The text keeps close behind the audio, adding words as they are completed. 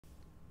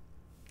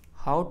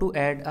How to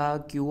add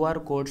a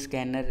QR code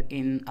scanner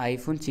in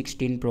iPhone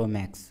 16 Pro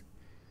Max.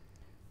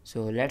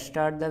 So let's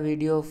start the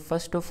video.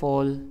 First of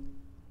all,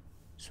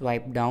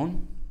 swipe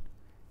down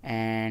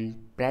and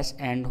press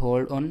and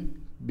hold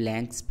on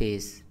blank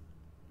space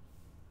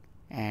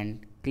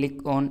and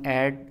click on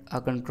add a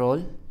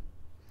control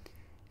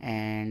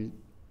and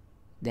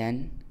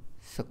then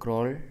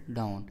scroll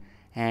down,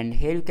 and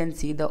here you can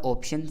see the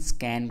option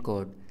scan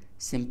code.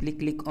 Simply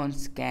click on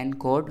scan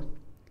code,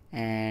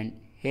 and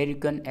here you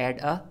can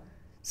add a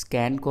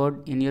scan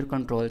code in your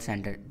control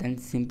center. Then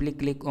simply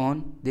click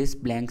on this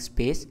blank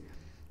space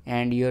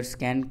and your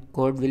scan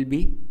code will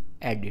be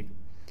added.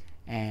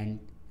 And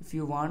if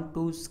you want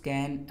to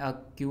scan a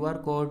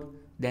QR code,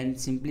 then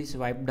simply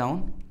swipe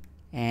down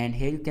and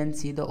here you can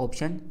see the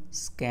option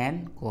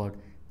scan code.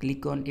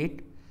 Click on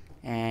it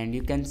and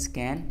you can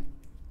scan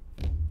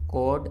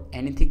code,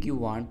 anything you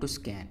want to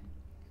scan.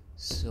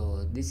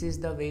 So this is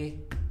the way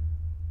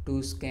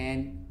to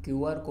scan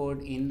QR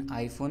code in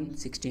iPhone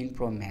 16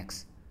 Pro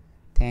Max.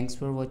 Thanks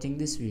for watching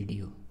this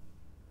video.